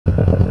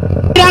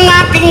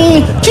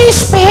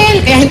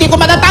Chispel, kaya hindi ko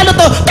matatalo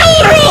to.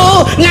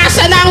 Turo!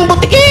 Nasa na ang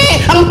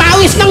butiki? Ang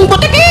pawis ng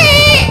butiki!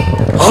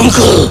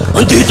 Uncle,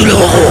 andito lang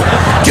ako.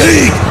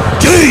 Jade!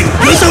 Jade!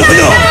 Nasaan ka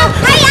na?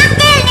 Hi,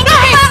 Uncle! Nandito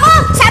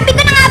ako! Sabi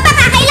ko na nga ba,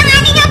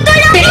 kakailanganin yung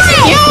tulong mo!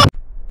 Bilisan niyo!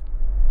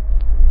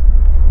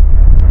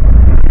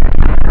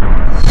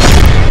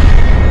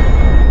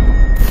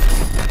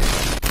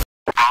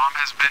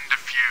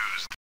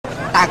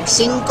 Tag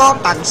 5,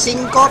 tag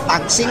 5,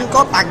 tag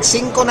 5, tag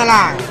 5 na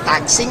lang.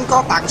 Tag 5,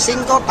 tag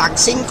 5, tag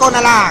 5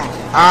 na lang.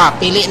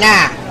 Pili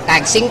na.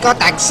 Tag 5,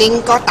 tag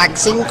 5, tag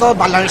 5,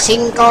 balor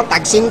 5,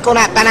 tag 5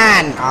 na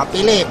tanan.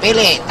 Pili.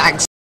 Tag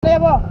 5.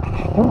 Lebo.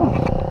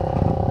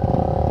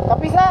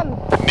 Kapisan.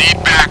 Need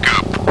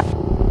backup.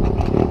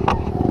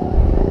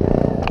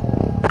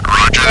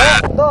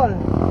 Dol.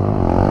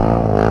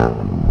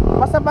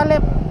 Masa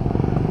balip.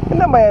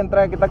 Hindi ba yan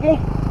try kita ki?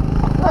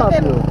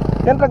 Akin.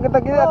 Yan try kita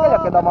ki, kaya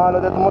kita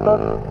mahalo dito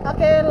motor.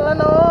 Akin,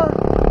 ano.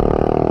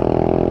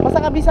 Masa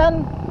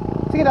kabisan.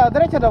 Sige daw,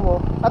 diretso daw mo.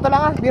 Ato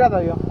lang bira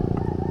tayo.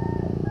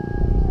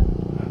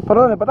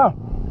 Pero ano pa to?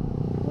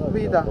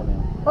 Bida.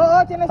 Oo,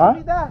 china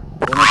si Bida.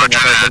 Ano tanya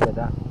ko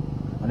beda?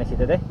 Mana si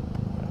Dede?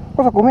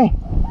 Kung sa kumi.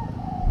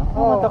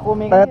 Oo.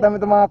 Kaya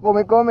kami ito mga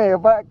kumi. Kumi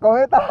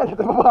tayo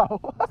dito pa.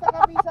 Masa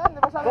kabisan, di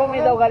ba sabi Kung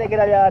daw gali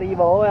kila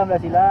arriba, oh, yam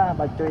sila,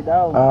 badchoy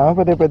daw.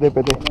 Pwede.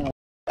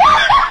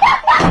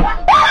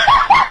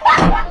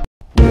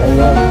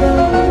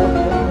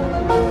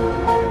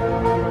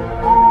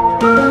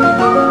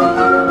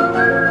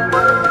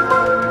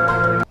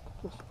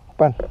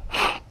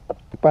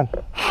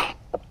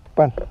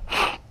 Pan.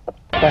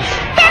 Pero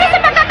sa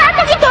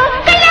pagkakataong ito,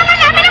 kailangan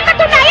namin ang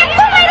katunayan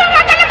kung mayroon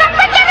nga talagang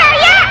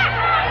pagyaraya!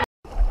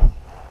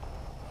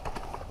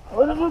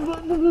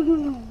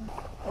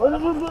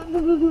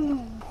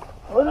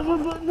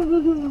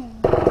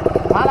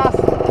 Malas.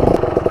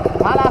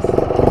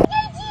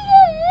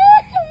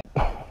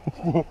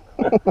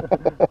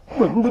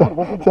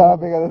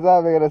 Sabi ka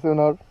na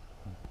sunod.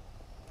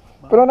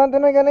 Pero nanti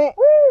na gani.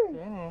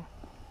 Yan eh.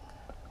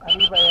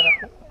 Arriba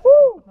era.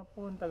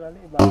 Napunta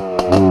gali ba?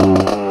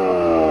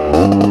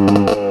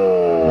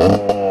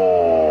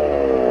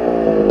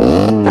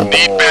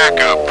 Need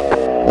backup.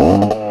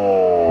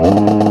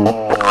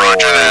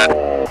 Roger that.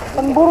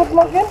 Panburot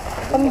makin.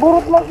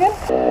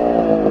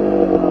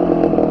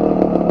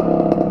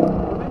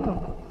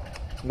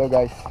 Hello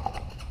guys.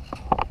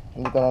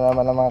 Nandito na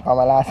naman ang mga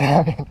kamalasan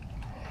namin.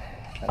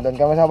 Nandun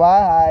kami sa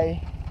bahay.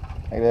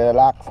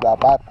 Nagre-relax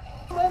dapat.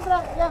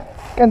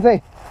 Kansay?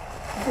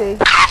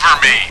 Cover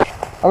me.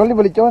 Ako li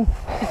balichon.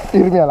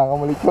 Tirmi lang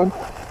ako balichon.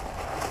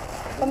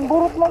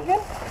 Panburot makin.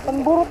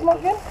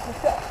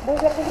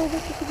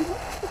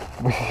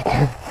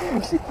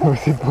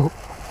 Busit po.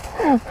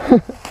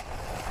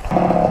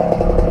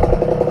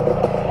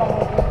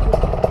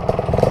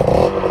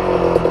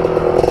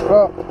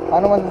 Bro,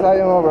 ano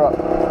masasabi mo bro?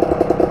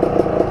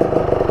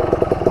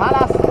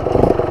 Malas.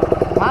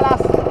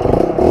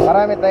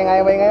 Marami tayong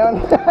highway ngayon.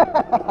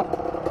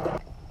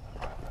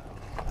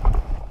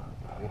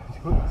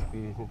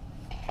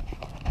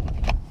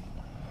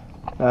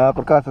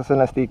 Pagkasa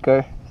na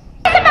sticker.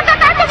 Sa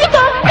pagkakataong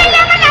ito,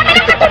 kailangan namin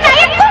ang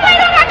katunayan kung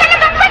mayroon nga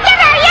talagang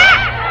pagyaraya!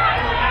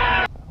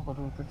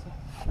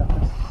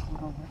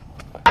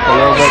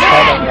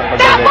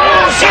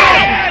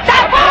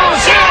 Tapusin!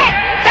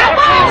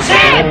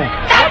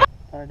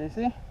 RDC.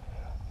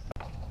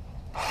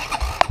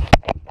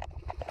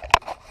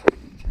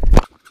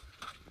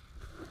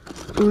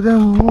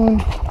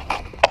 Udahon.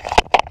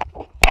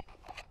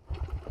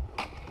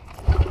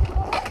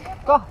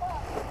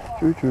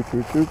 Cu.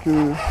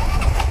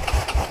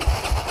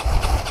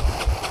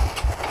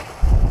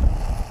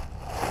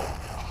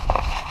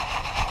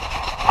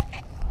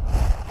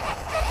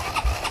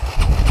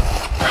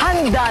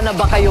 Handa na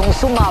ba kayong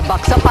sumabak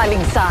sa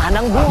paligsahan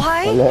ng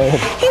buhay?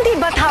 Hindi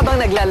ba't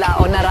habang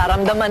naglalaon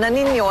nararamdaman na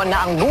ninyo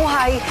na ang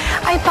buhay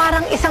ay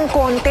parang isang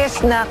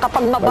contest na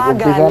kapag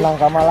mabagal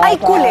ay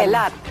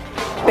kulelat?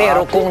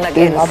 Pero kung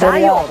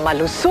nag-ensayo,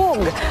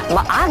 malusog,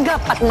 maagap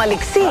at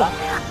maliksi,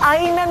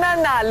 ay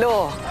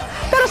nananalo.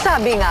 Pero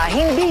sabi nga,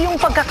 hindi yung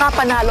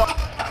pagkakapanalo.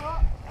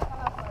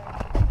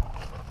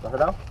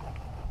 Basta daw?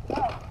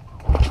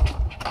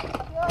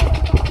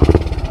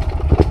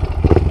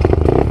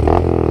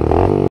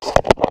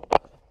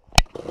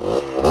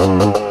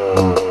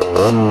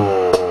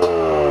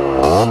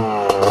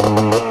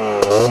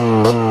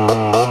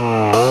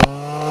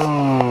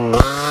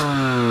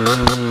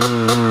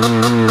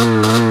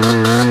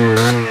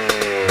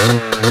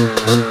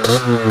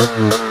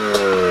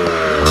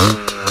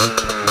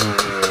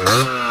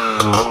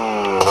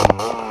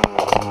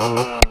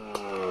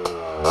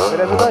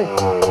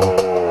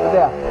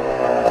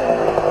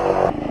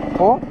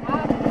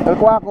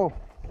 Ako.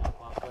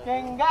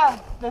 Kenga,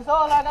 de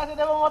sola casi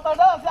de motor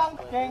dos,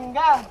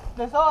 Kenga,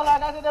 de sola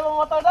casi de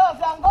motor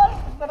dos, gol,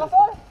 pero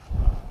sol.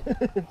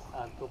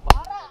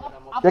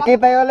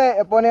 Yakita yole,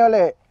 epone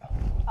yole.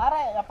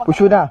 Are,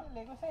 Pusyo na.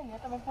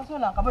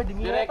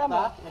 Direct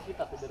na.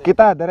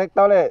 Kita,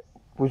 direkta ule.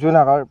 Pusyo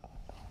na, Carp.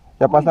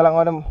 Yapas na lang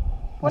ako ng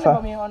Wala Basta?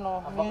 ba may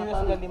ano, may US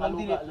gali,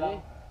 mag-delete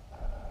lang.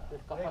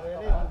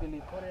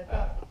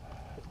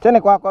 Diyan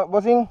eh, kwa,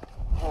 bossing.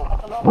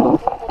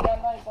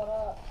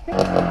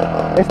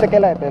 Este que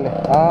la tele.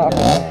 Ah,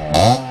 okay.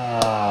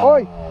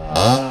 Oy!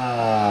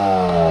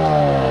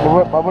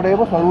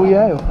 Paboremos,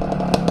 maluya yo.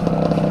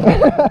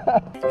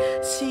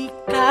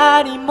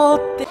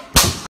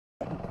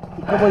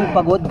 Ikaw ba yung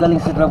pagod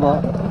galing sa trabaho?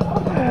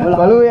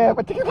 Maluya,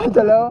 pachikipan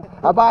chalo.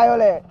 Apayo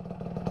le.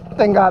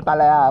 Tenga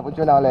talaya,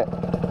 pucho na uli.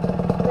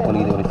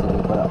 Kulitin ulit sa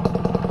para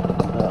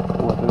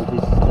water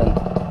resistant.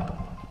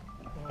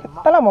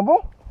 Tala mo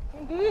po?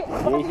 Hindi,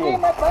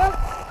 makakimat ba?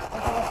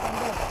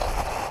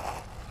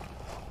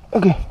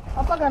 Okay.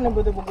 Apa ka nang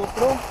buto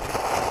GoPro?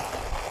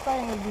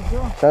 Tayo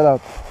nag-video. Shout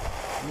out.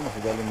 Hindi mas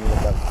galing nila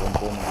sa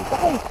cellphone dito.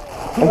 Okay.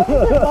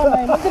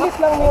 Mag-delete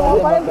lang may mga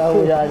file.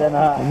 Kuya dyan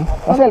ha.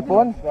 Ang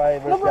cellphone?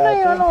 Alam mo na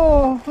yung ano,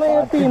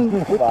 may pin.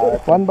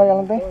 One by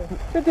lang te.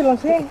 Pwede lang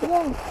sing.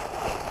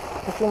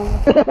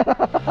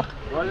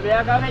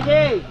 Volvea kami,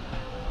 Jay!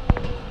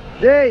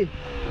 Jay!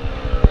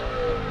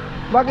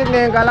 Bakit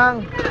ngayon ka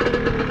lang?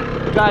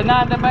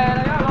 Gana, tabayan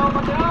na yan.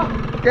 Mateo.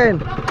 Ken?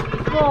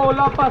 No,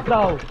 lapas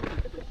daw.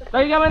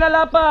 Tayo kami na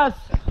lapas.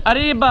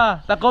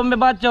 Arriba, sa Combe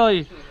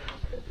Bachoy.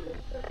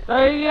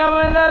 Tayo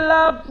kami na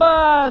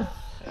lapas.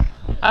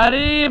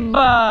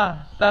 Arriba,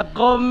 sa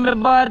Combe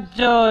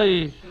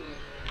Bachoy.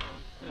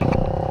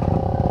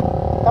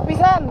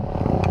 Kapisan.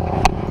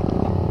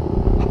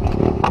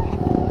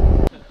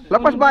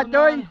 Lapas ba,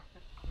 Choy?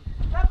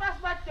 Lapas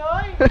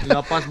Bachoy.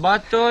 Lapas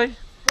Bachoy.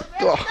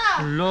 Tuh.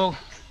 Log.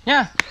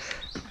 Nya.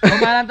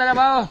 Kumalan ta na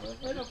ba oh?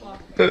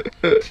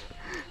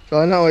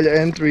 Sana all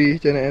entry.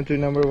 Diyan na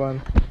entry number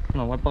 1.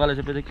 No, wala pa kala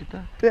sa pwede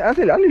kita.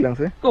 Sila, ali lang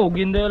siya. Ko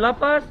ginda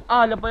lapas.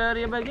 Ah, lapay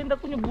ari ba ginda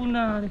ko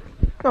buna.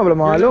 No, wala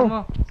mga halo.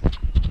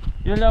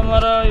 Yun lang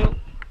marayo.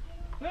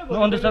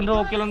 No understand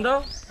ro okay lang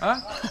daw. Ha?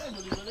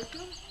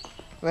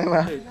 May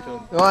ma.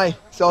 Okay,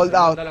 sold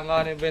out. Dalang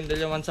ka ni bendel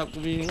yung WhatsApp ko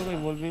bihin ko kay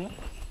Volvi.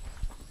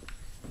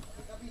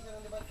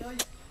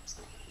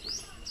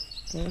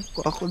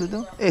 Ako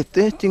dito.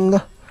 Este,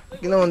 chinga.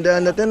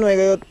 Ginawandahan natin, may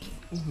kayot.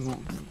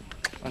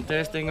 Ang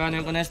testing nga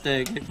yung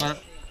kaneste.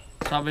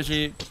 Sabi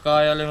si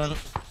kaya lang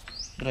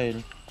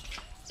trail.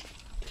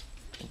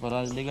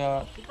 Para hindi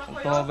ka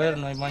cover,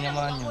 no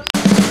manya-manya.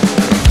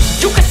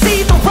 You can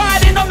see the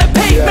riding on the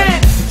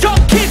pavement.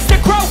 Young kids,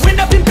 they're growing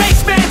up in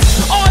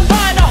basements.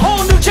 Online, a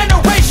whole new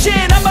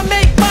generation. I'ma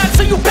make mine,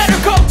 so you better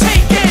go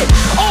take it.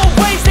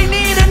 Always, they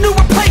need a new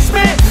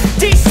replacement.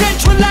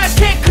 Decentralized,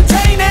 can't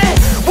contain it.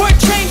 We're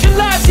changing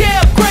lives,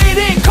 yeah,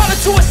 upgrading. Call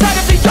it suicide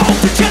of the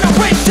older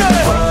generation.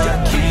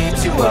 What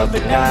keeps you up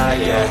at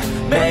night, yeah.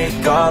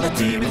 Make all the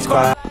demons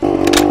quiet.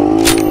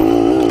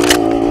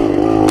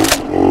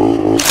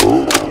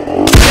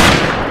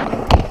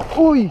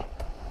 Uy!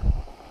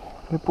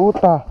 May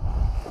puta.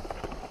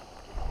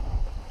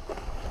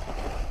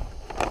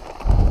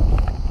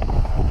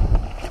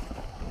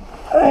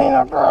 Ay,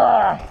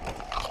 naka!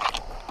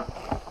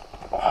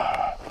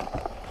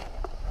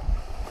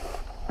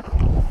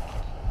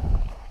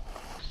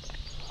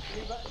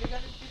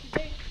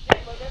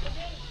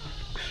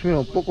 Gusto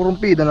mo,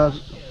 kurumpida na.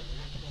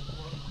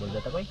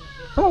 Bolbeta ko eh.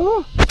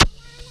 Oo.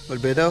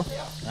 Volveda.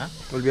 Ha?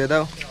 Volveda.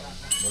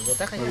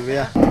 Bolbeta kayo.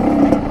 Volveda.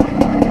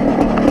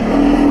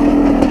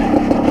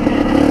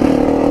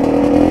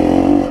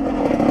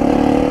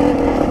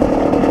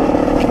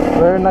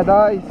 Where na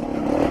guys?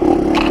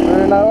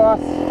 Where na was?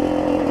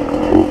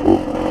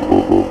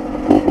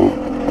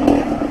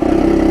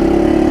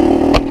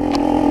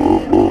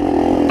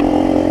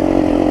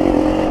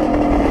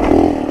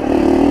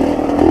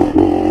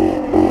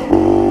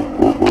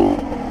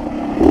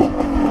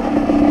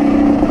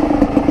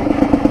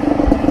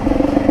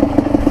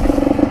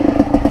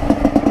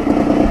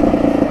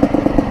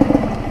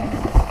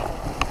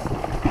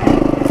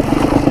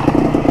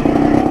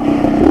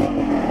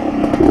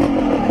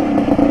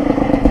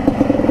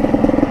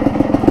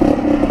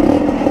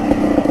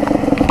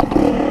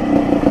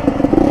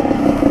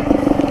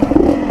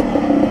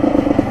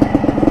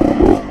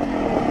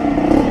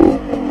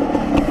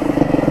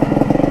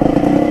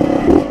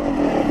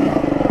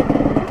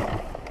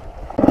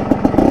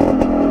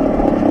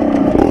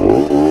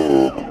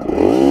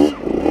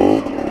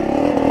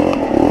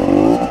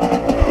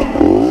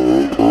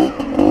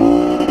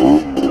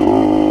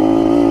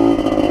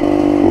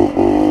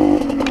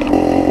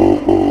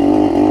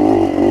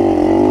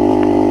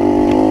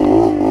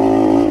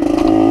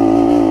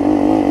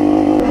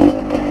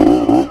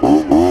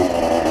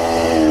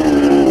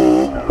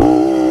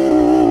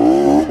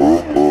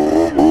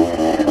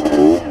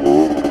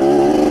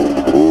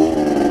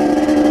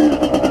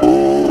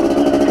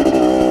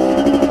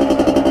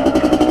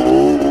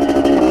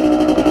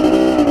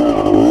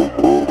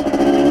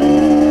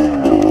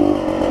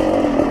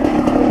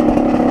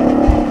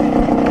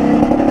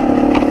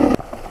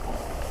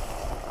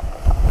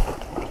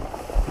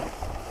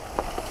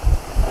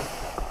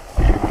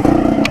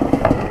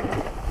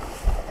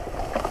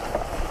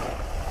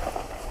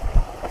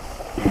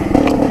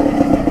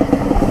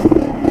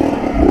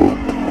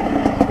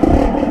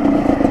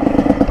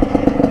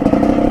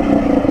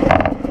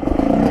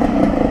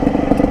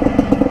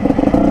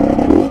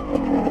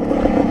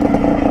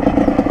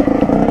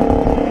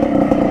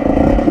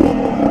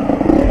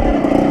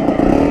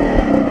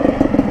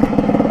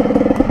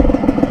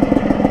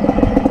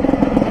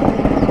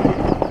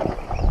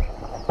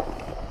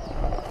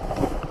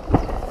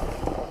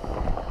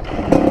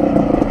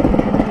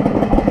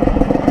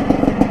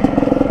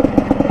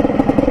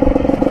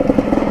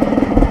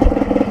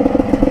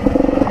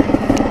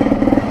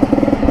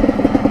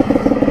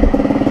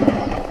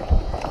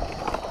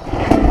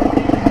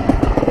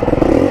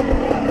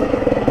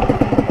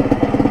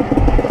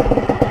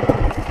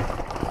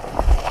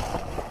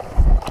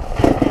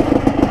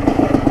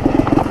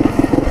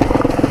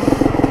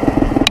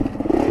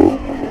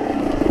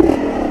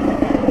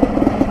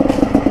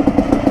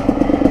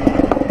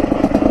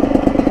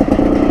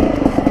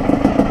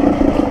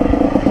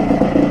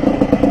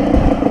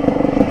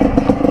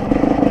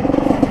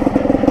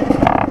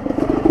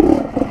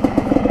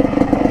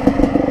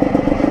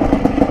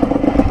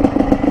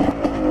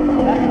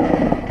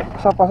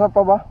 Sapa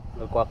ba?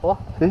 Nagkwako?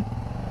 Si?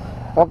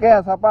 Okay,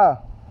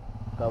 sapa.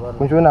 Kabar.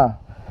 Funciona.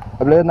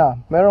 Ablayan na.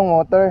 Merong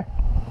motor.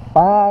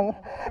 Pang.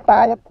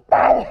 Tayat.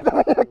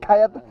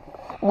 Kayat.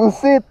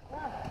 Busit.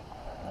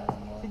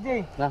 Si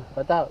Jay. Nah,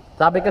 bata.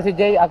 Sabi ka si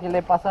Jay, akin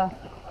na pasa.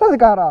 Kasi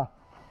Kara.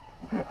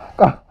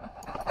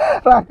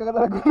 Ras ka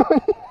talaga kunoy.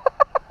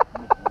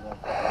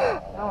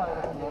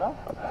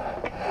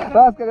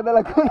 Ras ka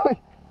talaga kunoy.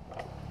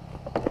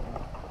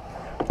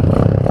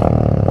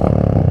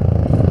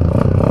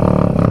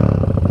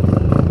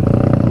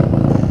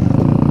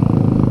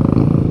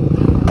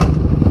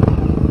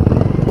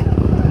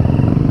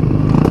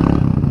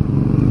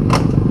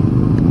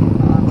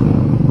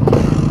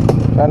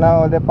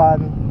 Sana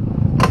depan.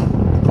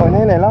 Oh,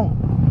 ini lang.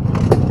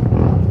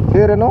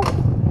 Sire no?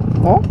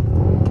 Oh?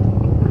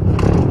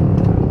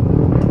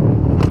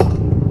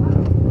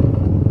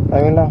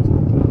 Ayun lang.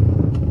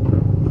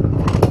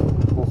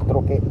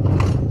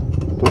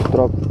 Two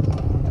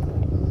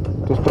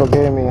stroke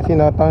gaming. Así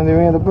natang de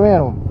miedo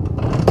primero.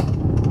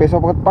 Peso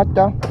pakat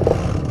pacha.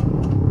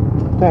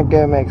 Ten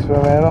KMX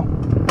primero.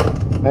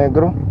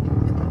 Negro.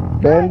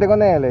 20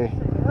 con él.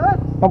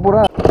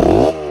 Apura.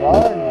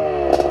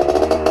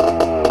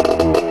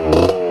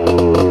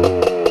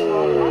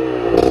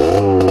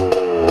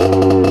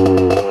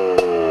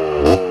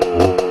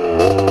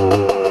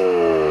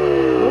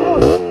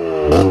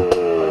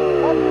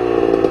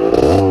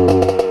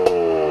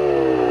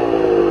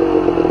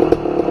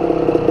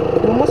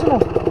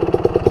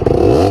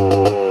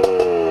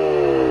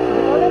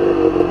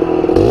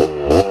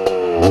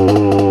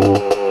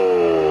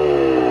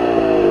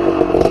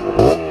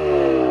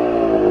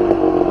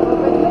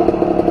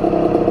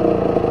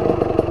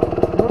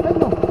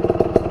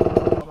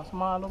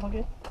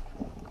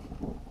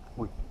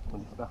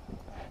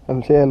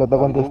 Ang cielo ta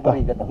contesta.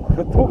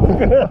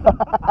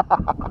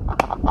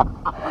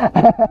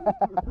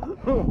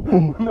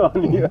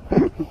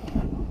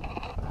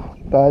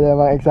 Tayo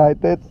mga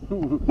excited.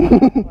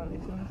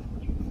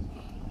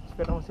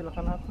 Espera mo sila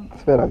ka natin.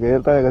 Espera que él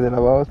tayo kasi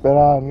nabaw.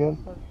 Esperahan yun.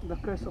 The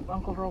curse of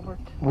Uncle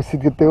Robert.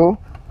 Busit gitu.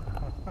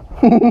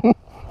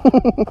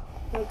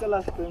 Yung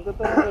kalas ko, yung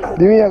katulad.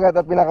 Di mi agad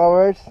at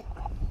pinaka-worst.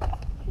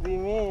 Di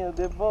mio,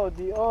 debo,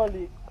 di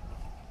oli.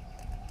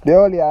 Di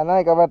oli,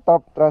 anay ka ba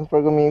top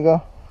transfer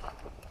kumigo?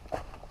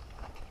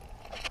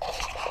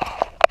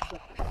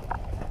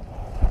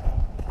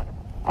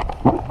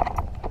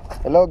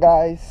 Hello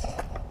guys.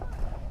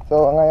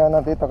 So ngayon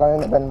nandito kami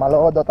na Ben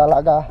Malodo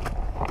talaga.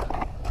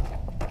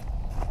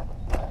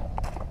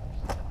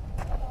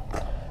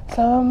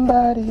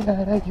 Somebody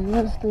that I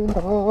used to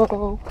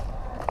know.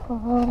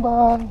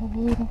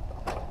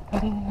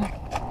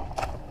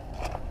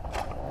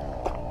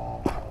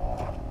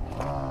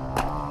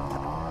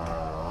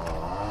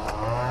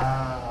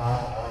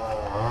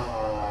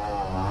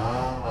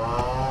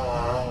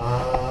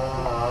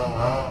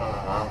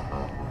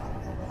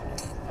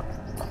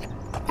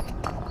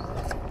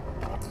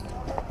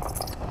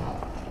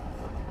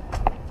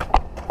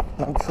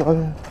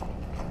 Nagsol.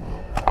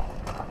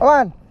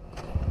 Aman.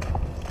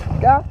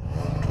 Kaya?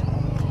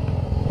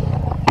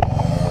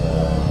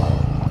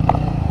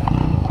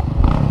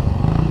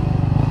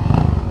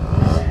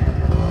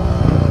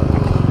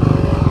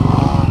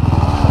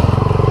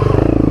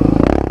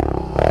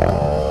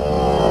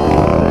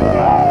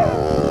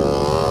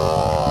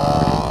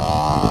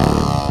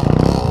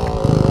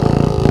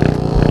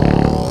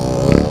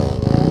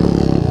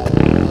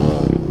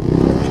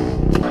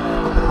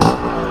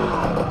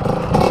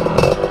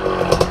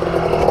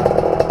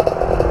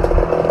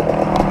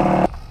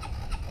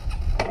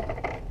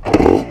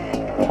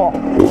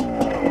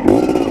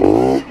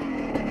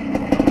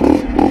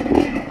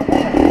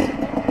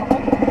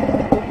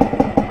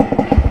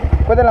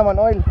 Pwede naman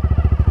oil.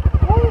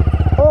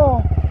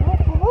 Oh.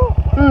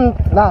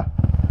 Nah.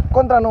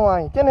 Kontra no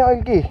hay. Tiene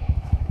oil key.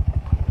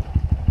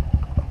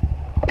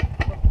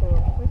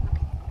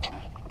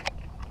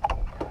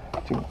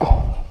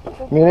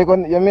 Mire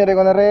con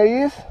el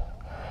Reyes.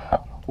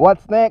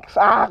 What's next?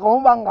 Ah,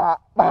 kung bangga.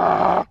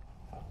 Pak.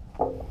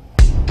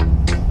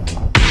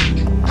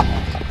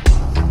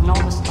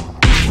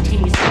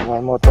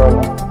 May motor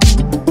na.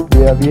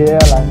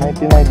 Biyahe lang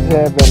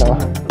 1997 no.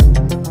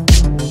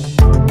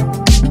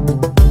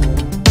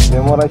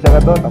 Memorize siya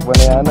ka doon. Ako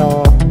na yan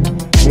o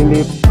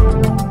Philip.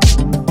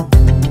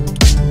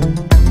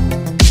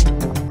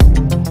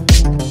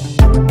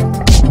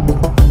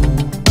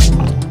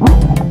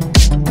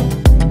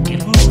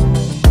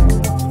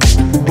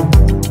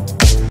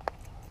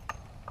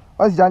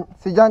 Oh,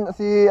 si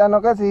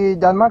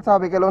John Mark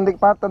sabi ke londik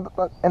part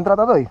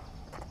entrata doy.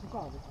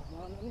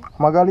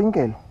 Magaling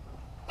kel.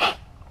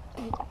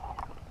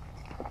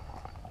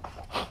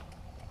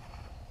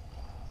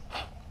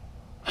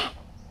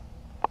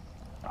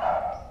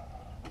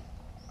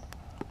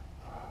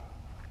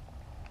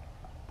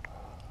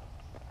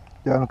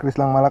 Jangan Chris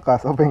lang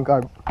malakas, open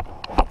card.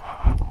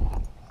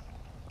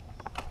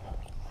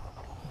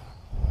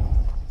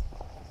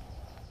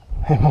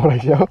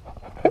 Mulai siya.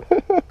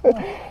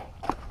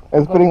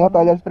 Springo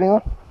tayo,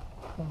 springo.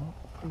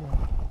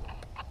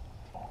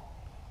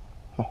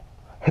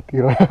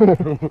 Tira.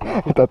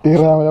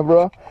 Tatira naman na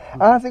bro.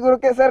 Ah, siguro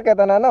kay sir, kaya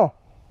tanano.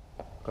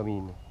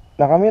 Kamino.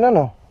 Na kami na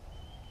no.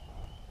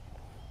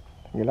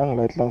 Sige lang,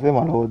 light lang sa'yo,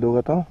 malahudo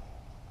ka to.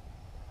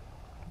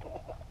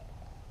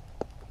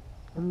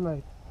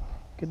 Light.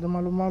 Kita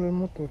malu-malu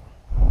yung motor.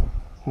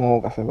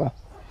 Mo kasi ba?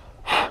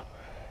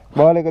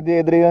 Balik ka di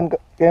Adrian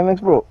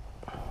KMX bro.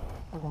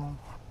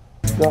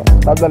 So,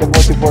 tadali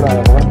 44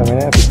 na ako. Tangin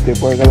na,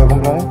 54 ka lang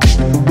kung lang.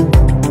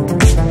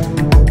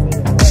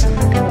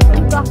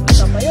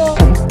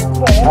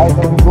 Ay,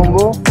 ito yung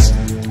gumbo.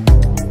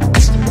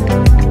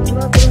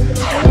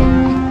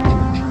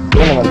 Ito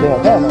naman din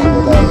ako. Ano ko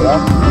tayo bro?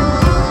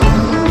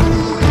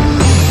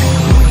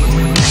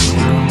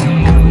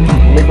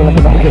 Hindi ko na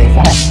sa bagay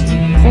isa.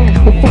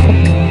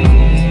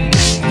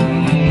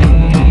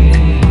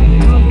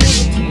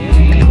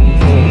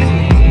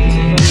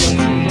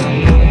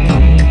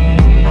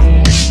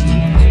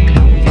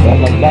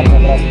 Mag-vlog na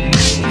bro.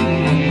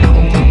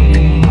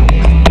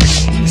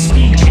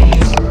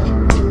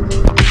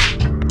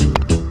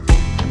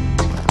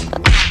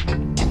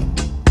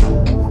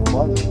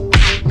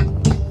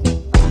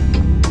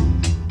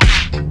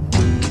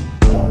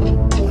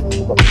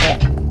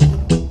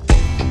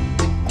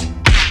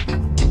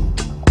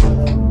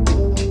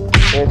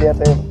 Pwede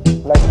ate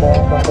vlog na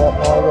yung kontrap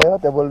na kayo,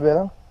 ate volve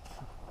lang.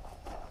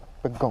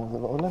 Pagkong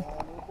sa ulan.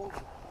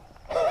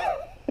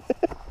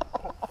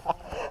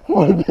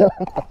 Volve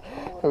lang.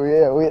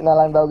 Uwi na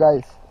lang daw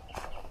guys.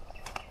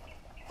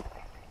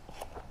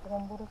 Ito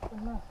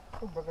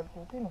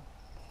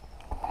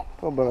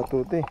bagal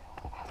tuti.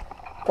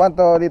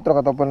 Quanto litro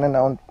ka to po na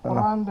ano?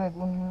 400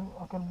 un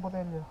aquel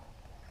botelya.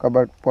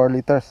 Covered 4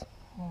 liters.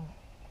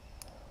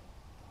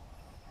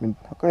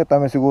 Kaya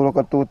tama siguro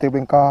ka tuti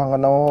bing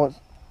kahanga na o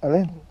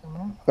alin?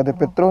 Kada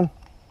petron.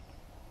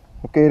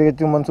 Okay, rin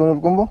yung mansunod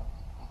kumbo.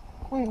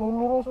 Uy,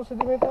 numeroso sa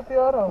dimito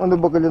tiara. Ano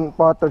ba kalyan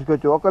paters ka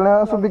tiyo?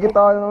 Akala na subigit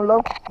tayo ng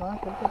law.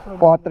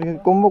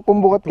 Paters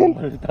kumbo kat kin.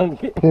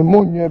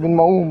 Demonyo bin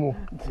maumo.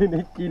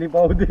 Sinit chili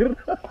powder.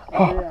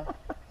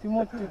 Si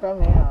Mochi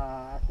kami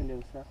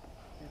Pileusa.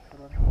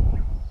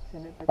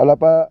 Ala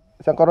pa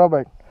siyang ka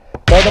Robert.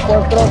 Todo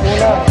 4 stroke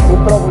una, 2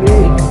 stroke uli.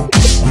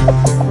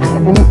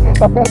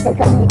 Taperte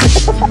kami.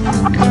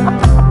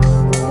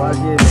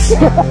 Margin.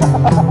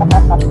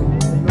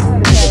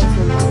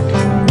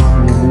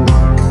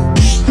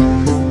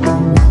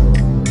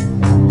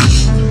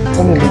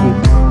 Ano lagi?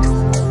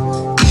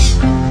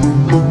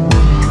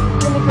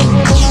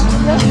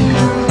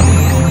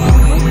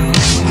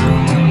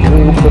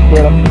 Ini udah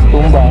perang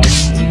tumbang.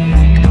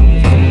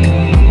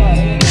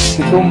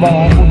 Ditumbang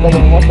aku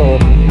dalam motor.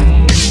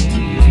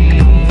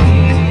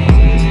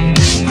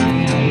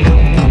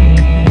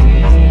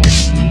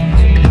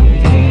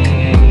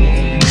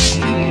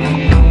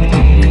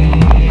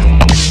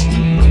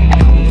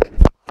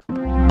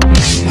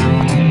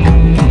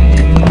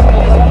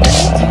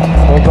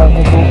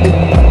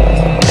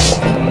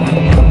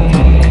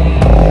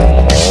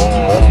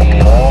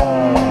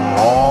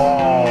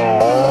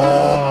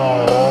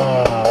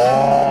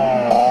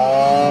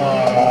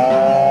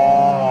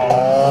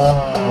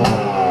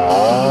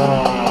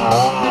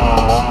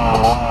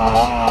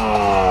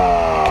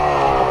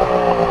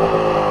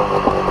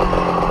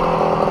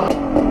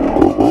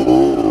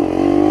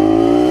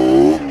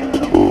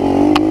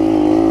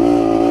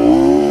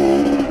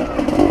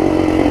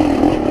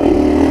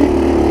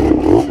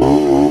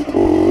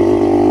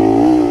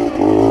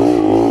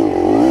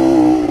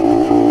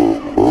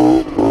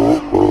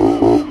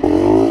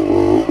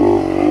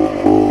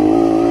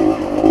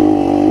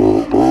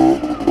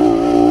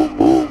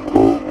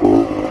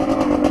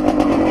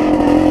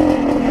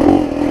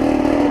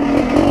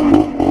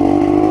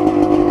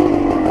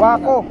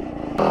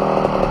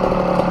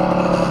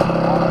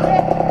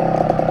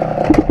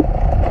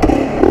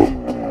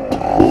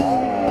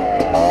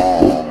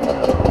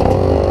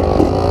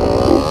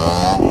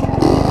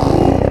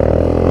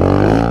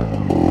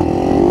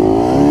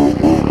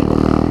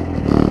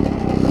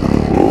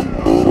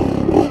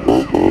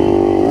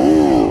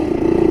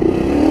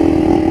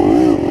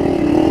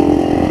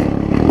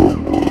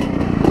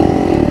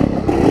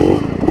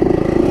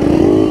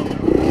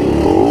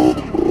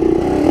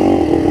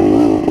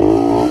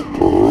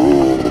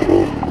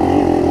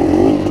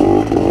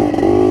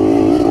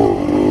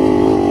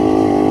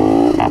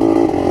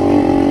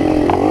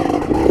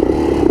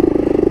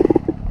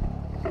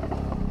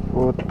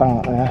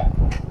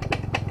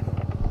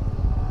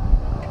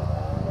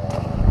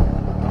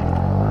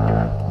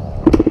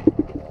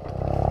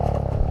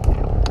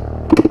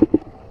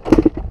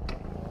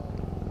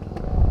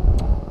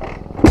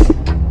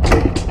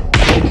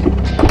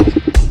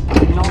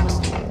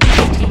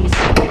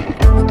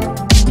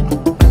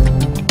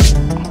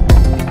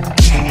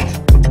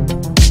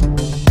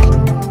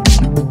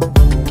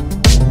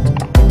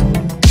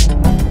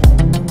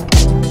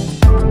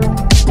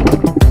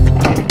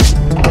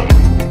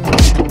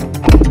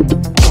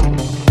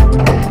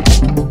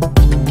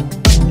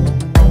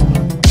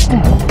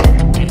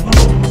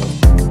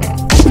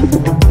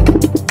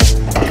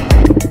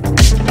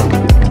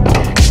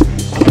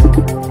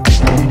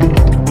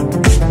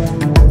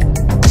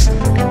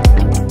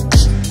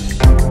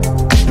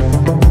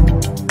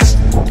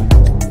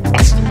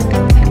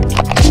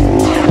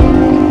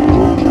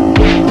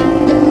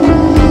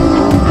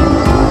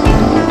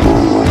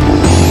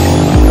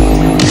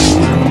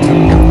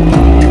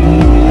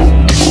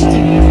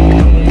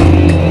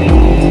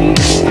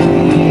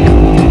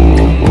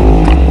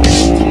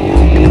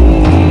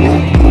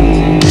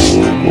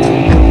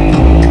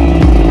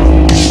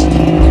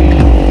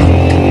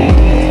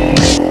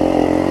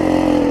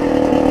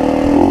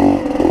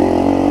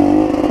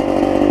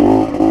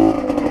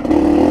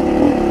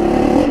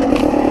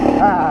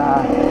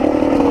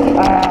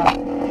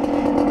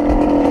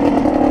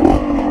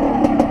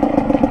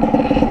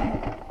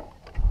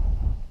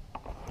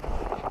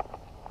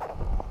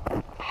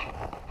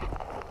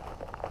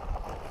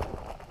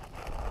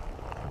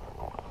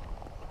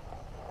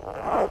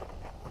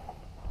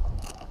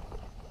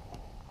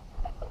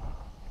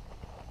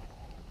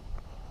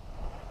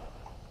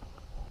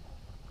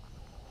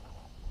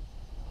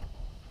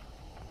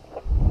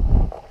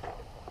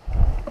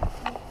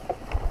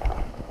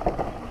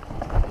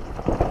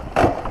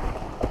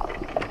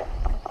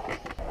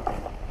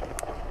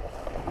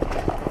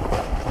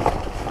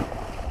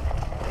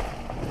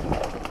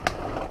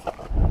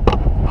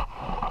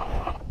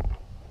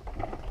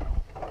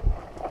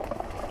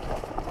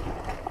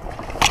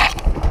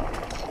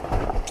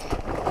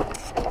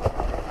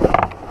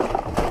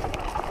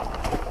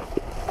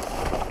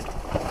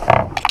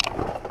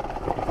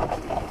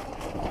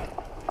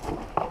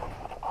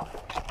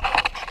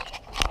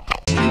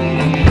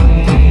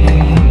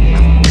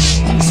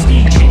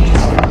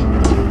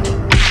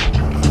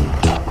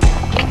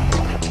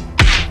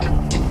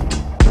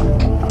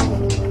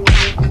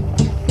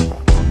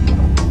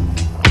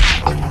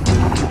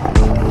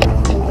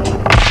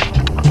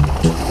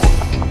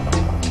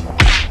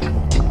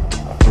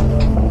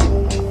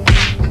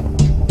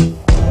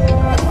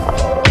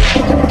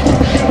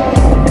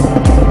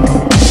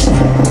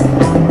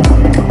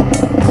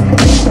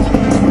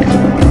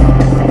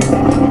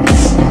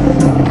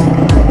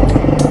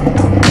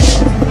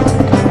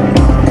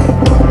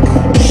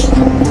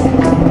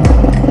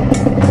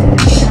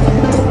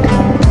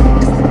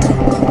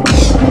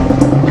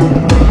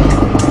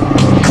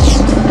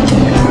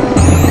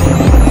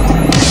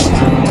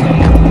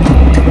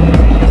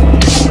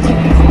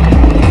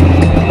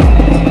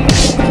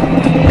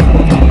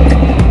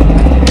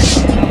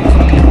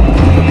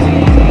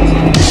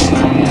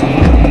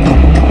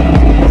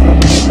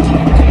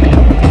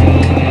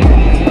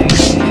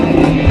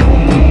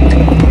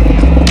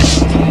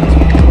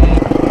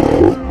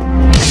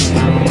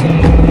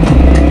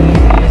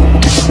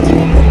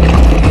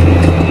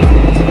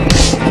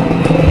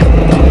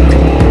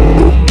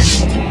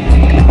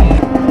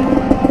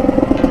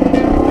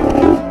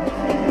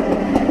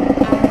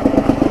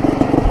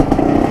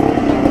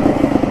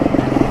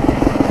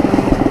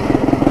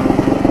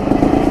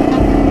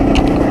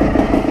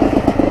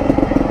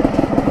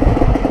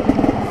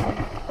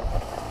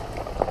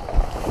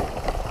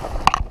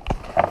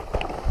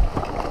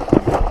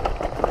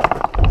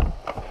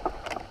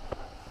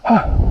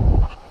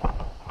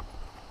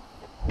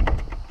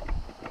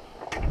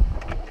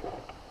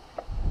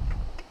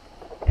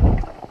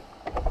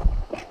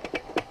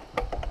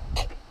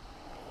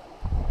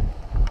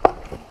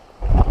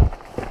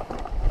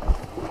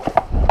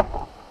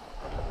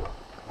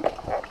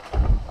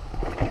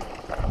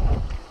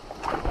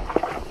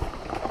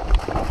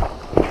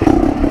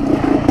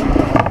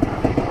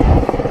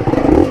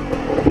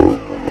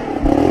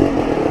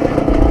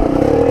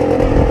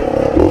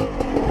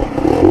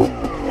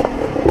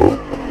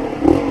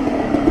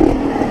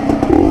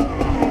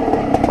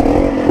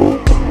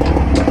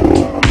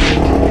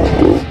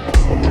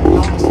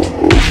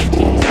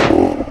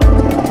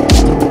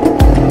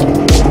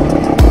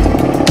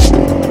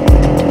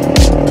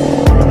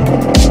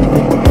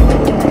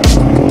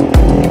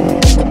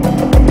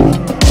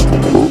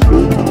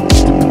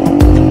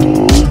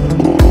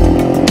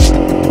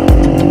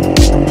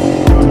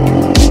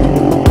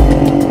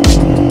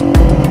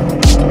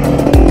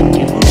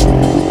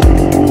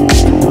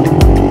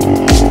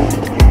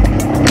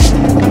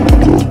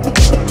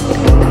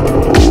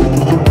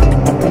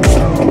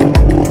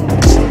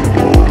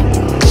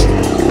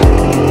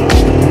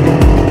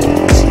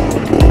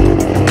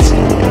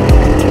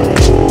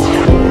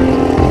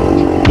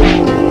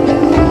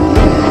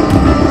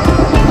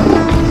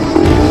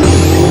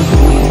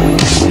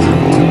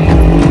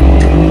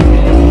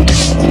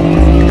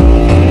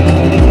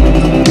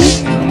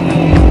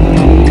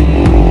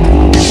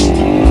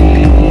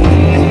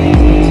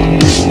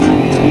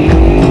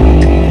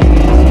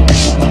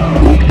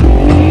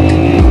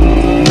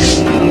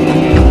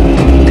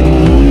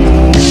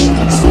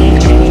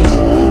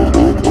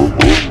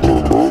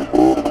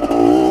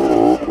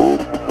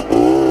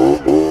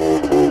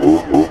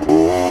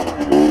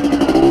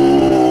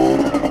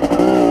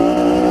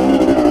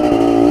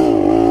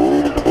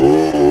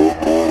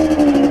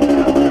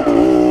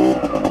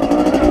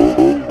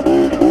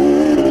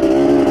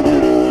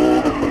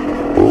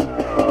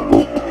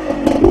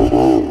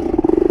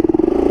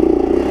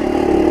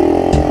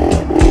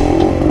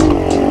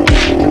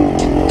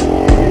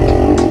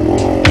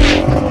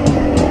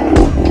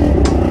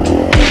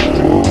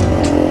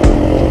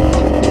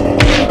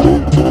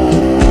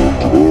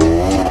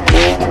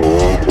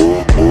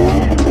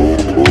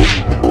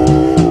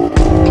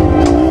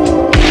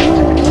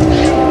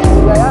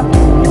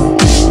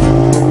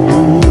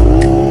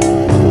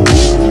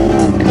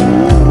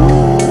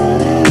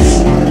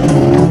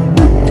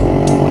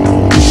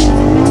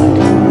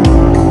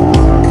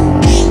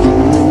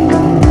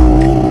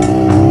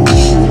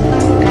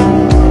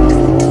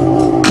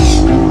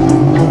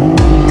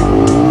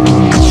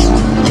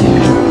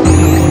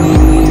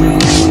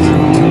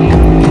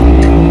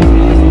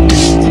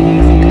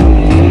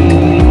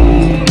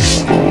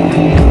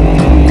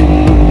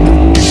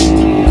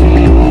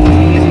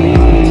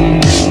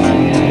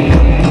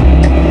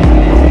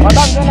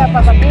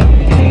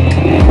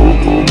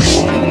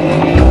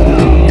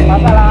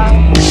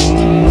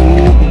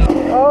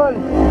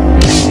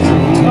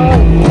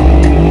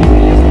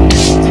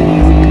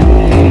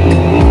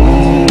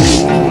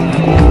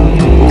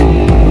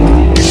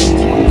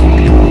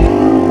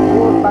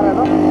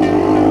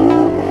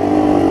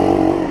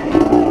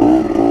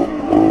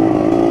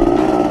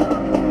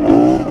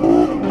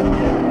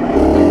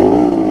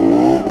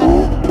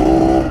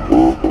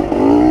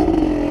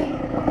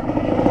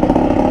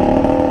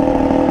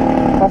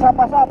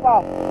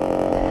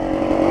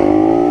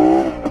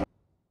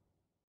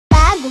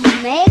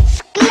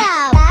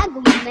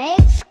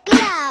 Dancing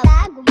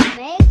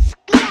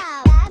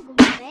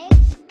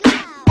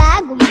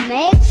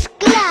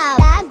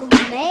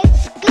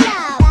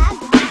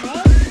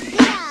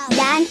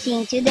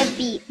to the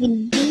beat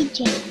with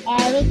DJ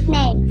Eric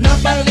Name.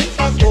 Nabalik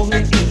ako,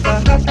 hindi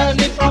pa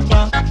katalip pa.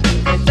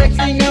 May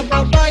sexy nga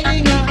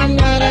babae nga ang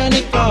ngara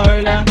ni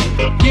Carla.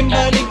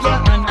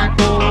 Kimbaligyan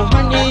ako,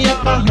 haniya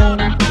pa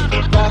hong.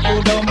 Bako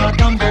daw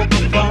matambok,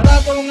 para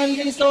ko ng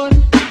lison.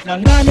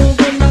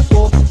 Nanganugon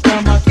ako,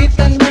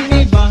 kamakitan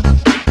ng iba.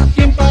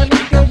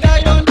 Kimpalig ko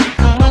dayon,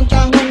 ang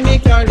tahong ni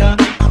Carla.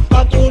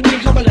 Patuloy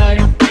sa balay,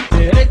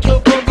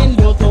 diretso ko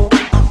ginboto.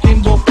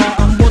 Kimbo pa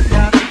ang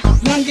botya,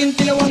 nang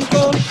gintilawang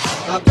ko.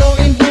 Ako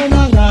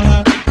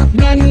inbumangaha,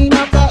 nan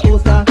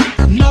napausa.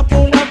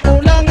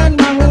 Napula-pulangan,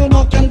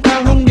 mahumok ang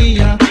tahong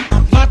niya.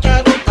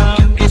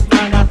 Matarutam, is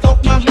manatok,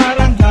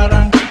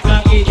 maharang-harang.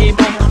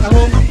 Naiiba ang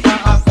tahong, na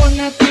ako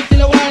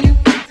natitilawan.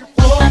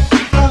 Oh,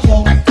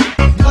 tahong,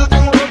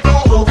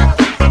 makarot-karot.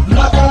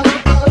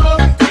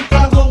 Makarot-karot,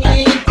 tahong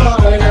ni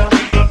Carla.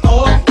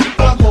 Oh,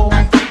 tahong,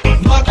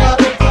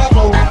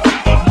 makarot-karot.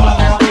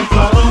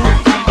 Makarot-karot,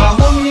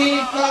 tahong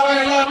ni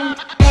Carla.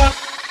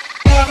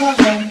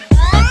 Tahong.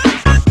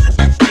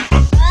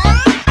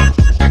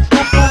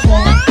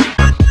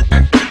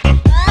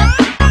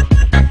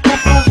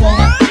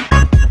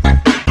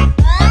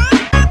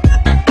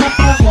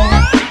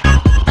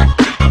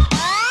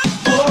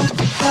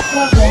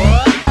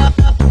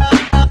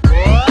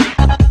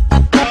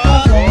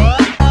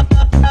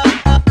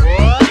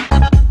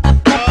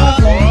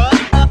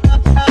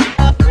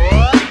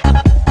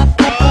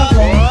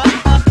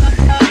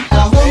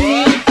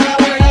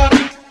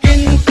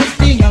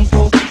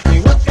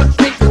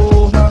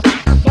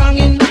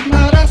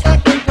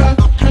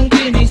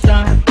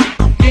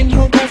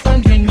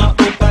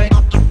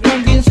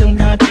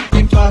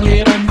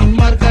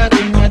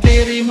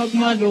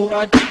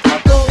 Magmaluad,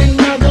 ako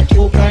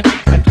inabutukan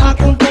at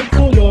akong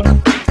pagkulon.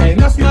 Kay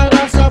mas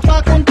marasa pa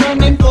kung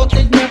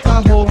panimpotig na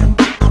tahong.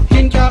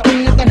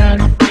 Hinkaon na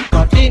tanan,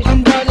 pati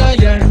ang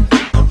balayan.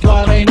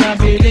 Waray na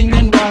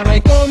bilingan,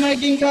 waray ko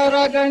maging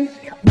karagan.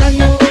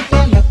 Nanood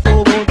ka na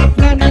tubod,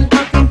 nanan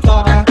aking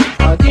paa.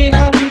 Pati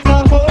ang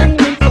tahong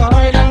ni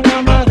Carla nga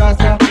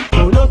marasa.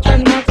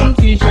 Pulutan na kong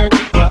t-shirt,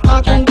 na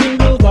akong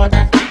ginlubat.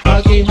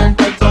 Pagihan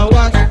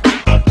pagsawas,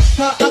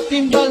 sa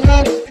aking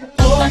balat.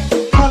 Oh,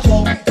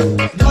 tahong,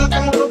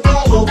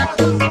 makarot-karot.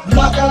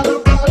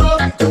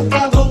 Makarot-karot,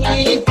 tahong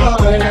ni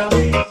Carla.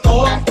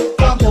 Oh,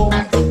 tahong,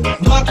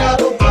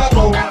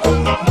 makarot-karot.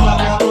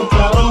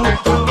 Makarot-karot,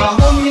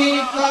 tahong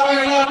ni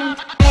Carla.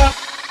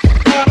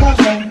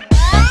 Tahong.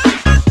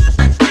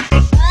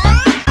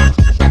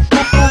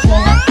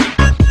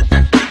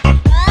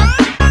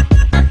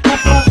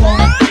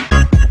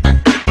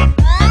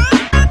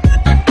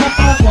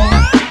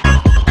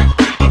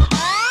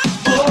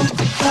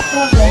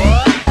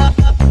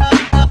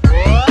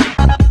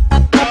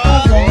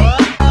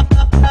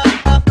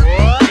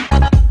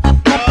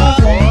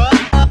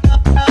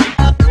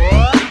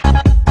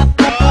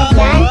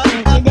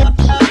 Dancing to the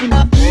beat with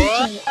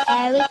DJ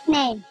Eric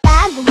Name.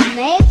 Bagong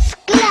mix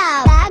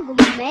club.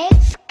 Bagong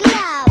mix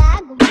club.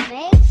 Bagong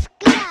mix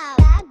club.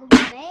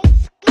 Bagong mix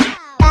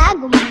club.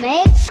 Bagong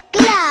mix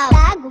club.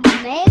 Bagong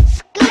mix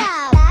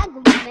club.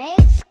 Bagong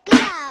mix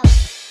club.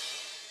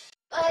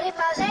 But if I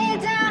lay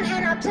down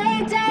and I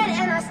play dead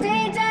and I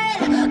stay dead,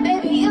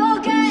 baby, you'll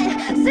get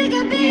sick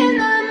of being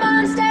the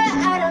monster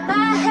out of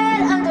my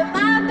head, under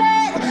my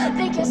bed.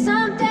 Think you're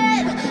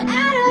something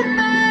out of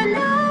my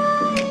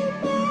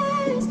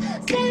nightmares,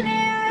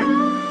 standing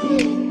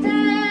right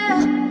there.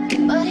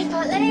 But if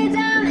I lay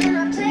down and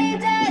I play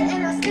dead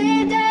and I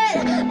stay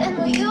dead, then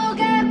will you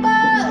get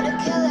bored of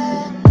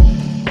killing me?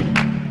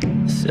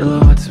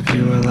 Silhouettes of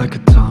you are like a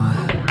taunt.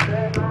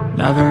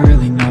 Never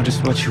really know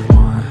just what you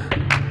want.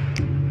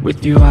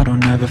 With you I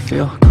don't ever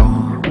feel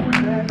calm.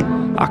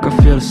 I can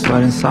feel the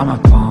sweat inside my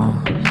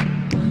palms.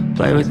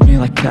 Play with me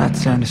like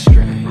cats and a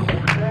string.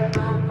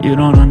 You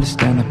don't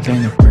understand the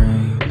pain it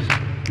brings.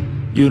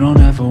 You don't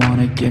ever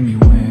wanna give me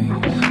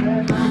wings.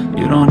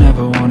 You don't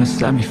ever wanna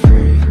set me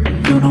free.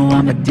 You know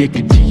I'm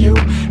addicted to you,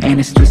 and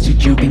it's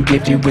twisted you've been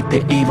gifted with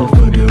the evil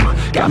voodoo.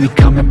 Got me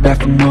coming back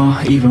for more,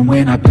 even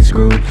when I've been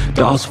screwed.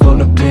 Dolls full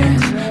of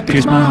pins,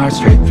 pierce my heart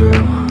straight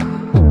through.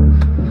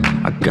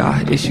 I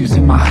got issues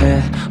in my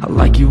head, I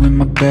like you in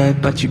my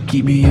bed, but you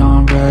keep me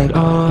on red.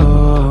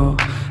 Oh,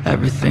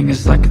 everything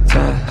is like a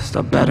test.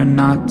 I better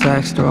not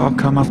text or I'll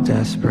come off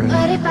desperate.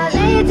 But if I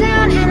lay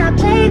down and I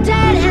play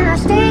dead and I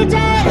stay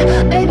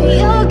dead, baby,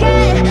 you'll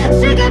get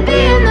sick of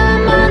being the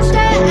monster